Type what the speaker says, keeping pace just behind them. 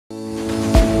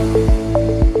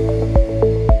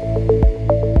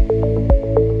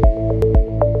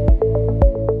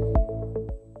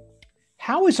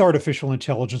is artificial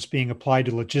intelligence being applied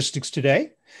to logistics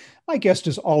today? My guest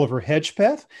is Oliver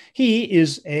Hedgepeth. He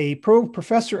is a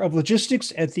professor of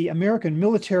logistics at the American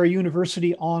Military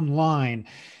University Online.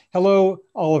 Hello,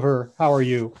 Oliver. How are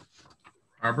you?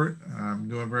 Robert, I'm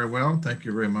doing very well. Thank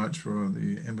you very much for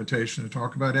the invitation to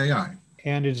talk about AI.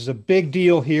 And it is a big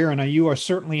deal here, and you are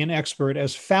certainly an expert.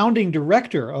 As founding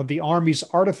director of the Army's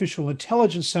Artificial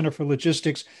Intelligence Center for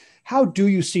Logistics, how do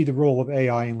you see the role of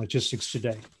AI in logistics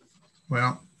today?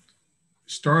 Well,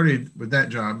 started with that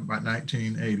job about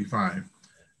 1985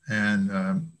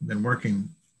 and been working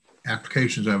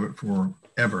applications of it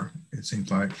forever, it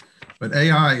seems like. But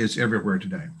AI is everywhere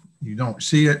today. You don't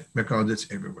see it because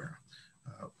it's everywhere.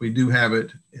 We do have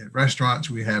it at restaurants.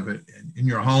 We have it in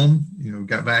your home. You know, we've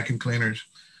got vacuum cleaners.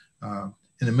 In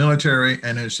the military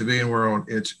and in the civilian world,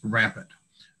 it's rampant.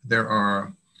 There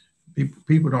are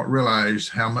people don't realize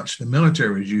how much the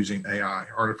military is using AI,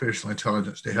 artificial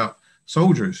intelligence, to help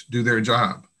soldiers do their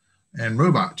job, and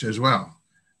robots as well.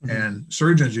 Mm-hmm. And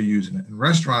surgeons are using it, and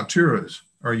restaurateurs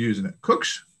are using it.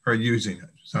 Cooks are using it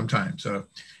sometimes. So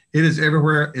it is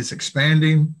everywhere. It's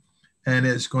expanding, and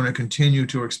it's going to continue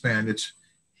to expand. It's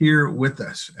here with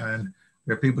us. And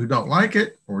there are people who don't like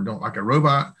it, or don't like a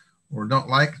robot, or don't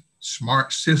like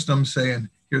smart systems saying,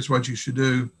 here's what you should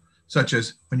do, such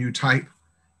as when you type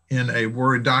in a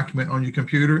Word document on your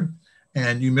computer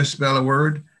and you misspell a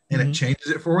word and it changes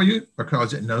it for you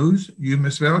because it knows you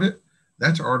misspelled it.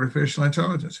 That's artificial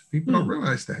intelligence. People don't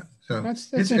realize that. So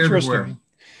that's it's interesting. everywhere.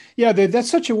 Yeah, that's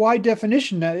such a wide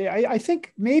definition. I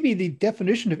think maybe the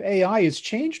definition of AI has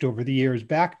changed over the years.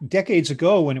 Back decades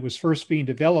ago when it was first being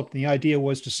developed, the idea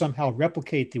was to somehow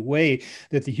replicate the way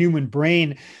that the human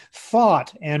brain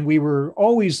thought. And we were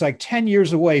always like 10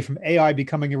 years away from AI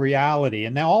becoming a reality.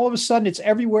 And now all of a sudden it's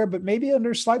everywhere, but maybe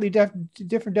under a slightly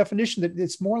different definition, that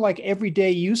it's more like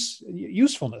everyday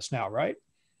usefulness now, right?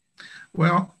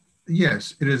 Well,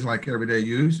 yes, it is like everyday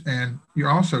use. And you're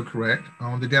also correct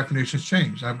on the definitions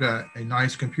change. I've got a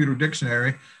nice computer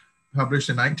dictionary published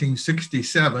in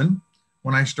 1967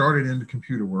 when I started in the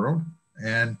computer world,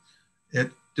 and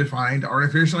it defined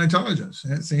artificial intelligence.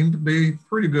 And it seemed to be a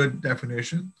pretty good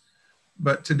definition.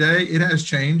 But today it has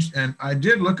changed. And I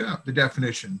did look up the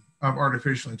definition of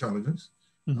artificial intelligence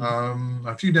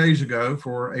a few days ago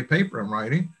for a paper I'm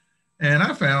writing. And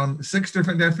I found 6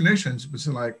 different definitions. It's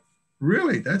like,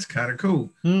 really, that's kind of cool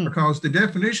because the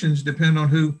definitions depend on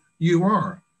who you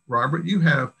are. Robert, you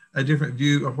have a different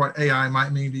view of what AI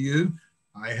might mean to you.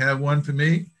 I have one for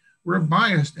me. We're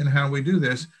biased in how we do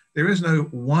this. There is no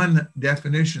one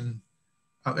definition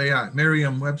of AI.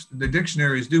 Merriam-Webster, the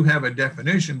dictionaries do have a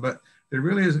definition, but there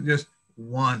really isn't just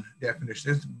one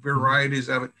definition. There's varieties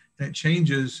of it, and it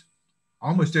changes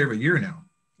almost every year now.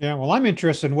 Yeah, well, I'm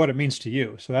interested in what it means to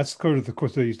you. So that's sort of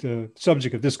the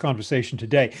subject of this conversation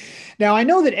today. Now, I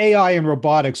know that AI and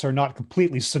robotics are not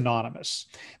completely synonymous,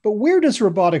 but where does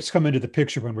robotics come into the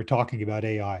picture when we're talking about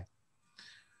AI?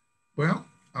 Well,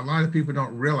 a lot of people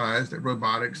don't realize that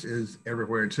robotics is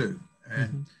everywhere too.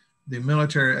 And the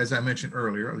military, as I mentioned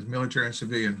earlier, the military and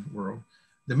civilian world,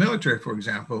 the military, for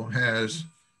example, has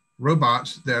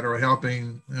robots that are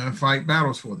helping fight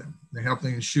battles for them. They're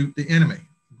helping shoot the enemy.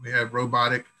 We have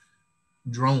robotic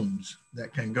drones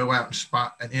that can go out and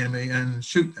spot an enemy and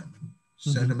shoot them,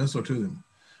 send a missile to them.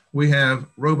 We have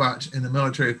robots in the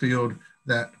military field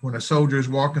that when a soldier is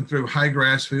walking through high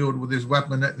grass field with his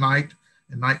weapon at night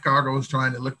and night goggles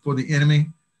trying to look for the enemy,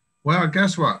 well,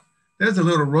 guess what? There's a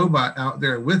little robot out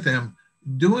there with him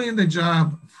doing the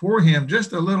job for him,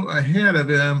 just a little ahead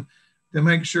of him, to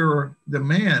make sure the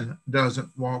man doesn't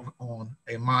walk on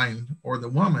a mine or the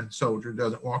woman soldier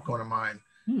doesn't walk on a mine.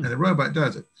 And the robot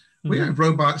does it. We have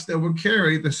robots that will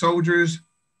carry the soldiers'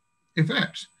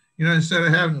 effects. You know, instead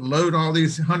of having to load all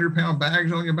these 100-pound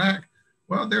bags on your back,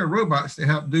 well, there are robots to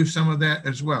help do some of that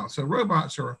as well. So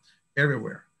robots are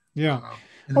everywhere. Yeah.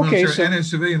 In the military and in the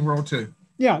civilian world too.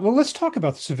 Yeah, well, let's talk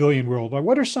about the civilian world.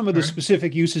 What are some of the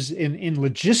specific uses in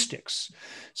logistics,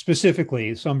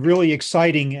 specifically? Some really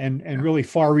exciting and really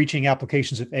far-reaching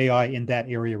applications of AI in that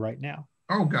area right now.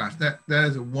 Oh, gosh, that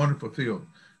is a wonderful field.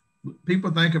 People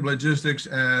think of logistics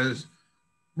as,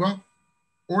 well,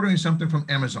 ordering something from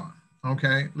Amazon,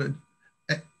 okay?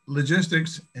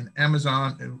 Logistics and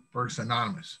Amazon are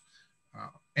synonymous.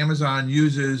 Amazon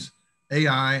uses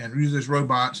AI and uses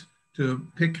robots to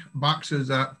pick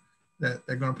boxes up that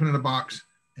they're going to put in a box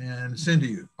and send to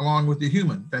you, along with the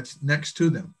human that's next to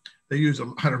them. They use a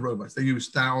lot of robots. They use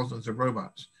thousands of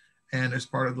robots, and it's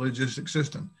part of the logistics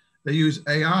system. They use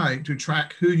AI to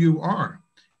track who you are.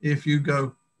 If you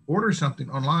go order something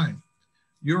online,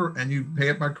 and you pay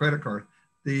it by credit card,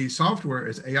 the software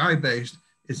is AI based.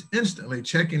 it's instantly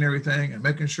checking everything and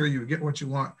making sure you get what you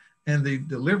want. And the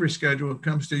delivery schedule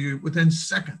comes to you within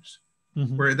seconds,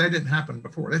 where that didn't happen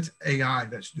before. That's AI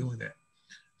that's doing that.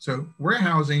 So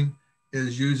warehousing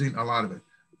is using a lot of it.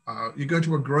 You go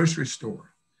to a grocery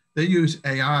store, they use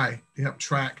AI to help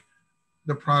track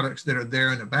the products that are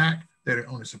there in the back, that are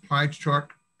on a supply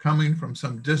truck coming from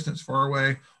some distance far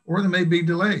away, or they may be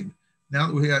delayed. Now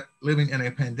that we are living in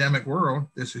a pandemic world,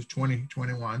 this is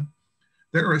 2021,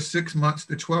 there are 6 months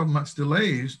to 12 months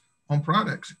delays on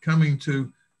products coming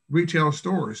to retail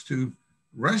stores, to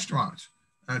restaurants,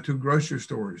 to grocery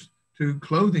stores, to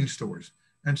clothing stores.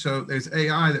 And so there's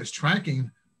AI that's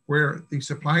tracking where the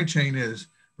supply chain is,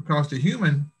 because the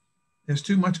human has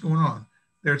too much going on.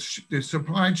 The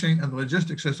supply chain and the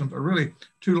logistics systems are really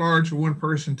too large for one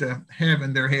person to have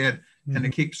in their head and to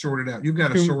keep sorted out. You've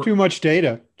got to sort too much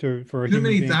data for a too human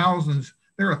many being. thousands.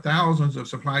 There are thousands of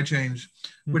supply chains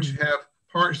which have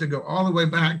parts that go all the way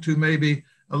back to maybe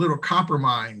a little copper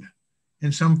mine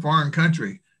in some foreign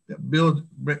country that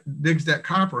digs that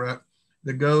copper up,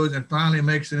 that goes and finally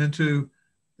makes it into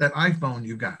that iPhone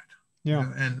you got. Yeah. You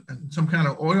know, and some kind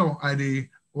of oil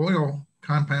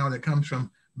compound that comes from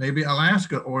maybe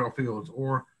Alaska oil fields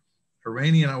or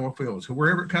Iranian oil fields,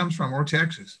 wherever it comes from, or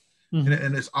Texas.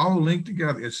 And it's all linked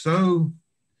together. It is so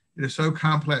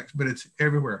complex, but it's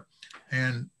everywhere.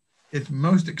 And it's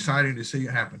most exciting to see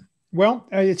it happen. Well,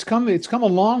 it's come a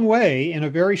long way in a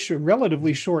very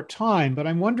relatively short time, but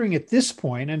I'm wondering at this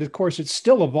point, and of course it's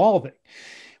still evolving,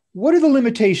 what are the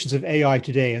limitations of AI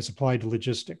today as applied to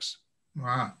logistics?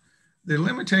 Wow. The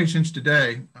limitations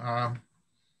today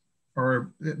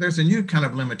there's a new kind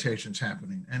of limitations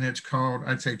happening, and it's called,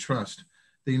 I'd say, trust.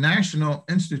 The National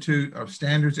Institute of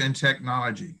Standards and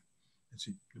Technology, it's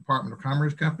a Department of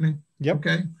Commerce company. Yep.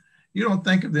 Okay. You don't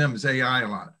think of them as AI a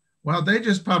lot. Well, they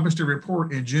just published a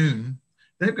report in June.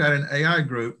 They've got an AI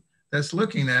group that's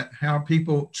looking at how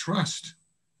people trust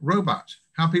robots,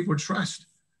 how people trust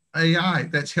AI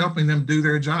that's helping them do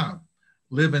their job,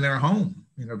 live in their home,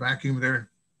 vacuum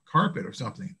their carpet or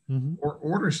something, or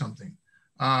order something,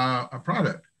 a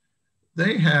product.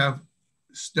 They have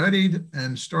studied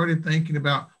and started thinking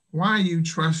about why you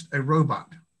trust a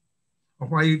robot or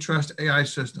why you trust AI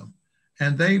system.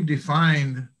 And they've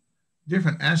defined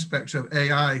different aspects of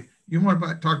AI. You want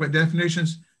to talk about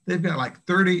definitions? They've got like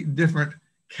 30 different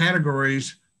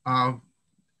categories of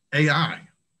AI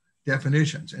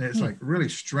definitions. And it's like really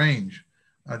strange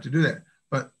to do that.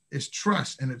 But it's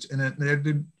trust, and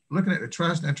they're looking at the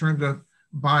trust in terms of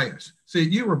bias. See,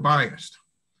 you were biased,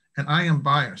 and I am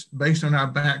biased based on our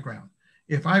background.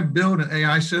 If I build an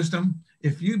AI system,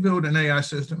 if you build an AI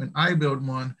system and I build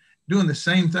one doing the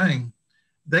same thing,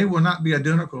 they will not be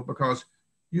identical because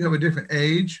you have a different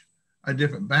age, a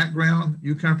different background.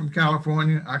 You come from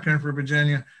California, I come from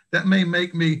Virginia. That may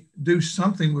make me do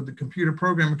something with the computer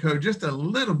programming code just a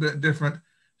little bit different,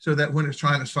 so that when it's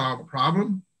trying to solve a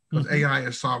problem, because AI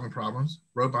is solving problems,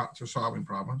 robots are solving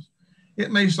problems,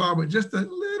 it may solve it just a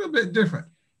little bit different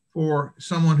for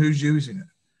someone who's using it.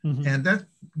 And that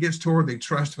gets toward the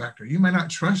trust factor. You may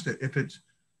not trust it if it's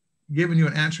giving you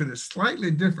an answer that's slightly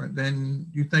different than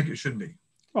you think it should be.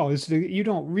 Well, you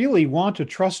don't really want to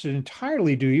trust it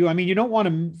entirely, do you? I mean, you don't want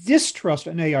to distrust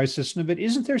an AI system, but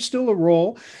isn't there still a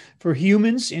role for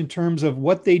humans in terms of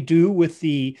what they do with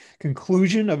the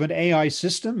conclusion of an AI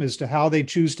system as to how they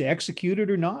choose to execute it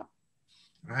or not?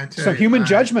 So human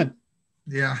judgment.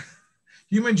 Yeah,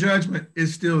 human judgment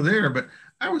is still there, but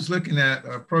I was looking at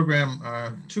a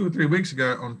program 2 or 3 weeks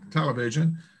ago on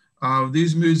television of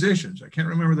these musicians. I can't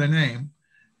remember their name,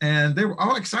 and they were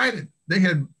all excited.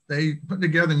 They put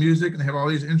together music and they have all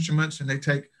these instruments, and they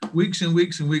take weeks and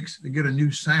weeks and weeks to get a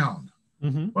new sound.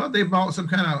 Well, they bought some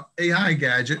kind of AI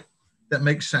gadget that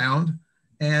makes sound,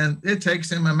 and it takes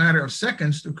them a matter of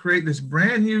seconds to create this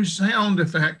brand new sound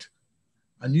effect,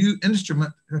 a new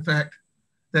instrument effect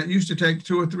that used to take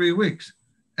 2 or 3 weeks.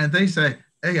 And they say,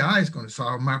 AI is going to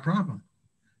solve my problem.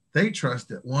 They trust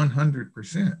it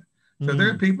 100%. So there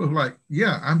are people who are like,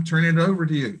 yeah, I'm turning it over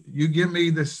to you. You give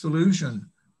me the solution,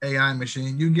 AI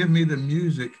machine. You give me the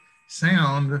music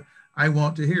sound I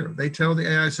want to hear. They tell the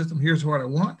AI system, here's what I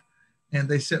want. And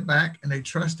they sit back and they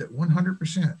trust it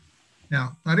 100%.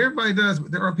 Now, not everybody does,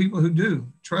 but there are people who do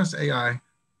trust AI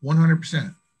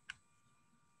 100%.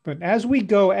 But as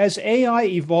AI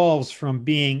evolves from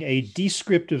being a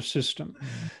descriptive system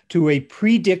to a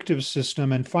predictive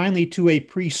system, and finally to a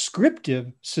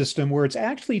prescriptive system where it's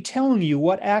actually telling you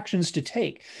what actions to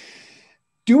take,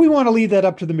 do we want to leave that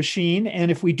up to the machine?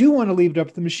 And if we do want to leave it up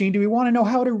to the machine, do we want to know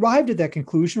how it arrived at that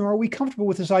conclusion? Or are we comfortable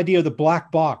with this idea of the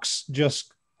black box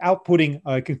just outputting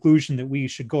a conclusion that we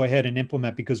should go ahead and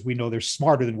implement because we know they're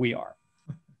smarter than we are?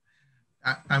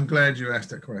 I'm glad you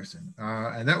asked that question.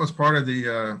 And that was part of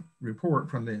the report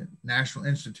from the National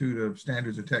Institute of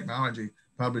Standards and Technology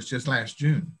published just last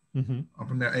June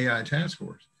from their AI task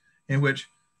force, in which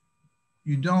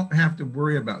you don't have to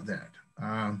worry about that.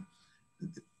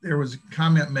 There was a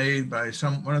comment made by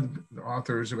one of the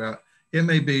authors about it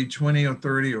may be 20 or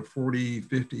 30 or 40,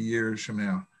 50 years from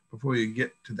now before you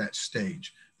get to that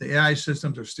stage. The AI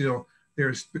systems are still,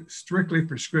 they're strictly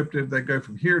prescriptive. They go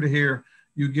from here to here.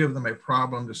 You give them a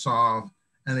problem to solve,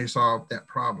 and they solve that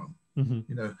problem. You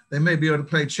know, they may be able to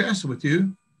play chess with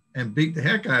you and beat the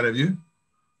heck out of you,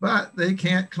 but they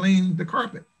can't clean the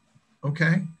carpet,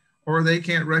 okay? Or they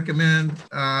can't recommend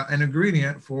an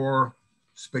ingredient for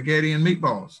spaghetti and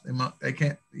meatballs. They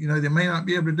can't, you know, they may not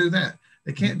be able to do that.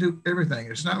 They can't do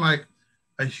everything. It's not like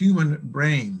a human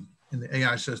brain in the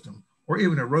AI system, or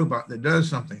even a robot that does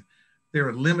something.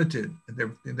 They're limited.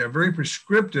 They're very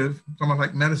prescriptive, almost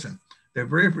like medicine. They're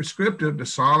very prescriptive to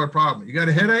solve a problem. You got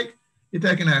a headache, you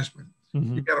take an aspirin.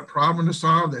 You got a problem to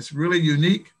solve that's really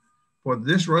unique for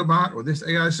this robot or this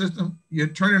AI system, you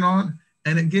turn it on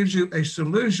and it gives you a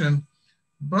solution.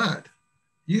 But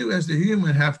you as the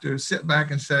human have to sit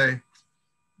back and say,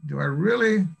 do I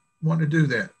really want to do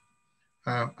that?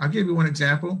 I'll give you one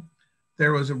example.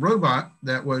 There was a robot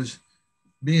that was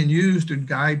being used to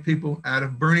guide people out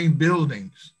of burning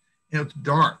buildings. It's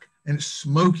dark and it's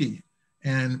smoky,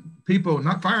 and people,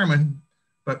 not firemen,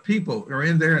 but people are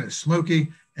in there and it's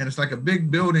smoky, and it's like a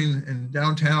big building in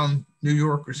downtown New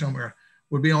York or somewhere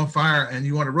would be on fire, and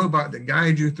you want a robot to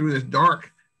guide you through this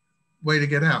dark way to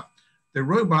get out. The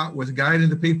robot was guiding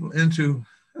the people into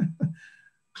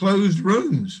closed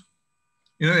rooms.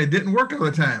 You know, it didn't work all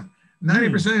the time.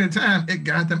 90% of the time, it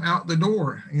got them out the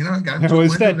door. You know, it got. No,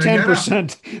 is that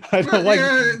 10%? I don't like.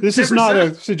 This 10%. Is not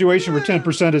a situation where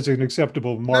 10% is an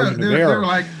acceptable margin of error. They're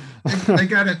like, they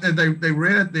got it. They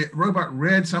read, the robot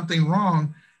read something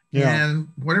wrong, and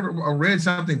whatever, or read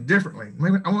something differently.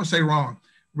 Maybe I won't say wrong.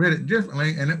 Read it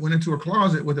differently, and it went into a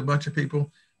closet with a bunch of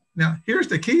people. Now, here's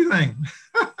the key thing: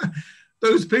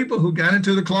 those people who got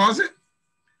into the closet,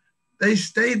 they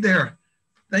stayed there,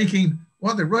 thinking,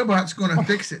 well, the robot's going to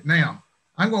fix it now.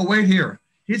 I'm going to wait here.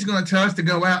 He's going to tell us to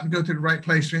go out and go to the right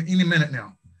place any minute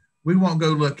now. We won't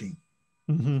go looking.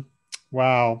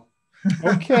 Wow.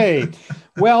 Okay.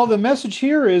 Well, the message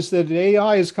here is that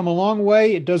AI has come a long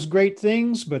way. It does great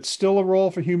things, but still a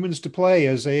role for humans to play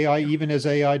even as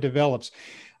AI develops.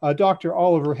 Dr.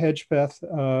 Oliver Hedgepeth,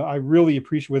 I really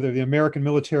appreciate, whether the American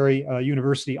Military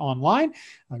University Online,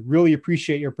 I really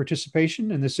appreciate your participation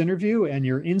in this interview and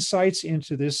your insights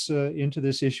into this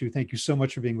issue. Thank you so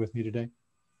much for being with me today.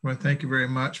 Well, thank you very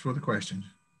much for the questions.